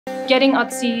Getting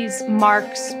Otzi's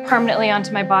marks permanently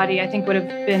onto my body, I think would have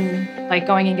been like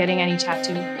going and getting any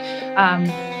tattoo.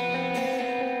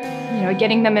 You know,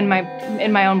 getting them in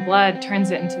my own blood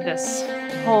turns it into this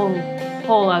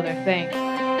whole other thing.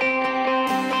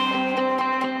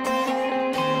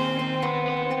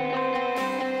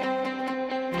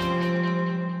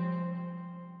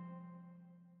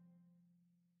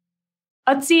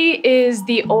 Otzi is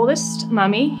the oldest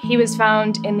mummy. He was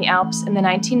found in the Alps in the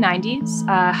 1990s.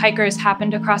 Hikers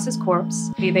happened across his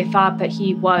corpse. They thought that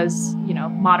he was, you know,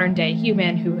 modern-day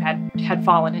human who had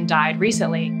fallen and died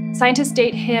recently. Scientists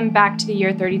date him back to the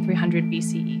year 3300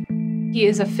 BCE. He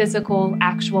is a physical,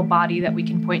 actual body that we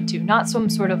can point to, not some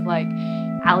sort of like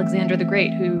Alexander the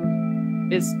Great who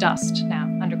is dust now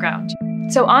underground.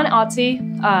 So on Otzi,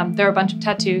 there are a bunch of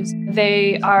tattoos.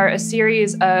 They are a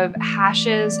series of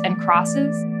hashes and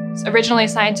crosses. Originally,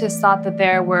 scientists thought that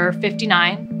there were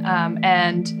 59,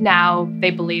 and now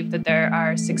they believe that there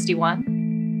are 61.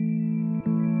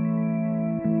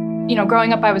 You know,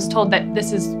 growing up, I was told that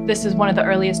this is one of the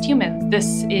earliest humans.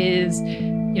 This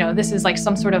is like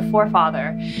some sort of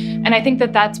forefather. And I think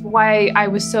that that's why I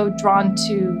was so drawn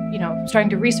to, you know, starting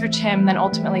to research him, then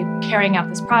ultimately carrying out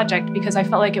this project, because I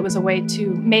felt like it was a way to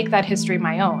make that history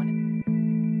my own.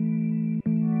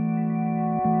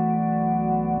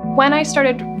 When I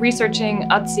started researching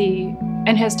Otzi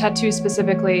and his tattoos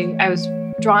specifically, I was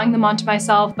drawing them onto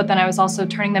myself, but then I was also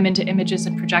turning them into images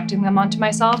and projecting them onto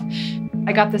myself.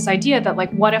 I got this idea that,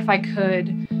 like, what if I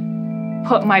could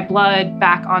put my blood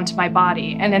back onto my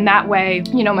body? And in that way,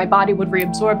 you know, my body would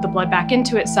reabsorb the blood back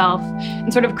into itself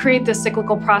and sort of create this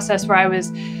cyclical process where I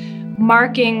was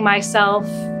marking myself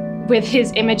with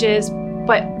his images,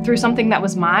 but through something that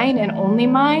was mine and only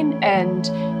mine and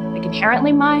like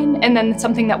inherently mine, and then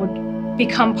something that would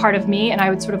become part of me, and I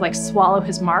would sort of like swallow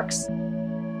his marks.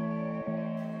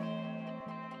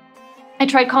 I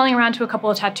tried calling around to a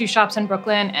couple of tattoo shops in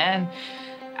Brooklyn, and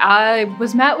I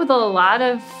was met with a lot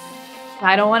of,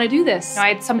 I don't want to do this. I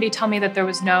had somebody tell me that there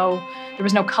was no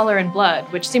color in blood,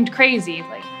 which seemed crazy,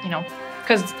 like, you know,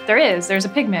 because there's a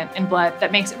pigment in blood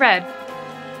that makes it red.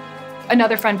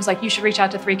 Another friend was like, you should reach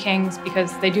out to Three Kings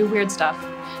because they do weird stuff,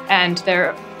 and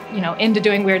they're, you know, into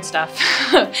doing weird stuff.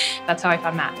 That's how I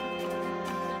found Matt.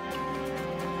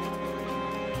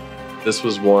 This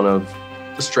was one of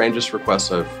the strangest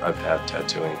requests I've had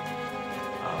tattooing,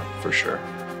 for sure.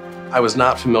 I was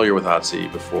not familiar with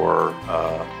Otzi before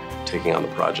taking on the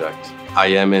project. I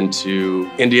am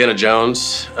into Indiana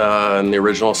Jones and the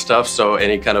original stuff, so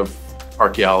any kind of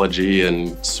archaeology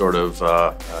and sort of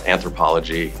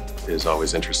anthropology is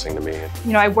always interesting to me.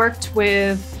 You know, I worked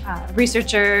with a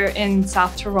researcher in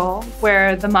South Tyrol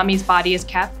where the mummy's body is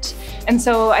kept. And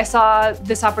so I saw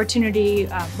this opportunity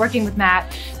working with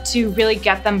Matt to really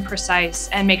get them precise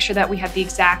and make sure that we had the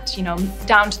exact, you know,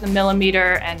 down to the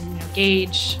millimeter and, you know,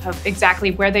 gauge of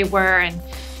exactly where they were, and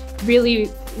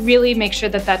really make sure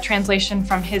that that translation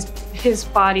from his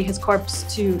body, his corpse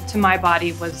to my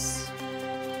body was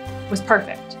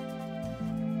perfect.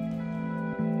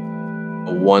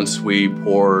 Once we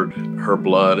poured her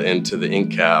blood into the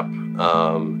ink cap,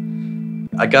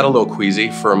 I got a little queasy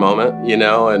for a moment, you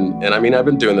know, and I mean, I've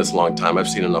been doing this a long time. I've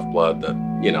seen enough blood that,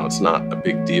 you know, it's not a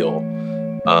big deal.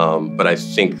 But I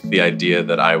think the idea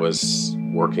that I was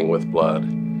working with blood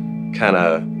kind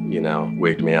of, you know,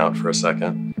 wigged me out for a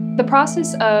second. The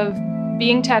process of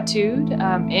being tattooed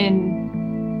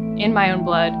in my own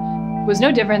blood was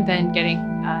no different than getting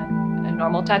a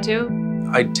normal tattoo.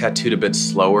 I tattooed a bit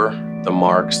slower the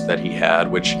marks that he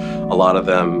had, which a lot of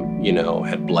them, you know,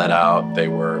 had bled out. They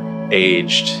were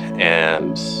aged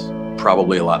and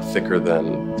probably a lot thicker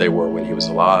than they were when he was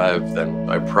alive. Then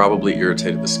I probably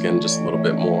irritated the skin just a little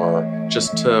bit more,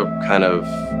 just to kind of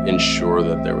ensure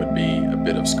that there would be a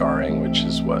bit of scarring, which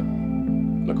is what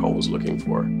Nicole was looking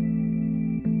for.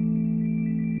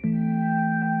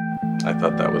 I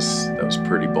thought that was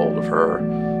pretty bold of her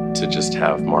to just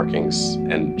have markings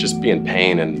and just be in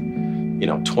pain and, you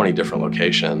know, 20 different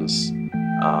locations, you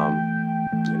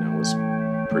know, was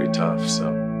pretty tough, so.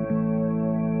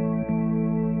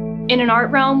 In an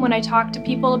art realm, when I talk to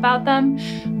people about them,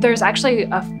 there's actually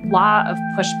a lot of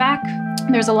pushback.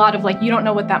 There's a lot of like, you don't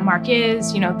know what that mark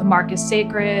is, you know, the mark is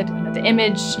sacred, you know, the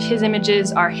image, his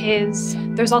images are his.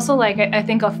 There's also like, I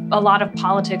think a lot of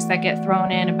politics that get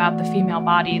thrown in about the female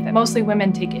body that mostly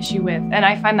women take issue with. And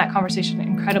I find that conversation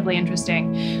incredibly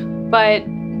interesting. But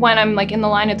when I'm like in the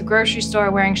line at the grocery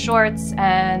store wearing shorts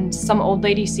and some old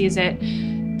lady sees it,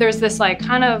 there's this like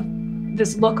kind of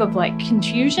this look of like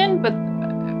confusion, but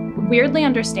weirdly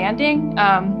understanding.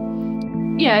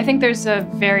 Yeah, I think there's a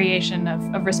variation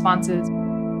of responses.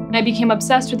 And I became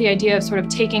obsessed with the idea of sort of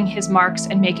taking his marks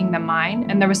and making them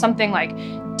mine. And there was something like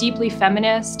deeply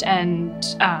feminist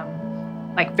and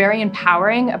like very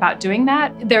empowering about doing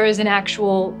that. There is an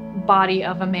actual body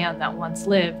of a man that once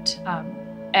lived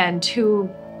and who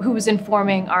was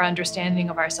informing our understanding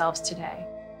of ourselves today.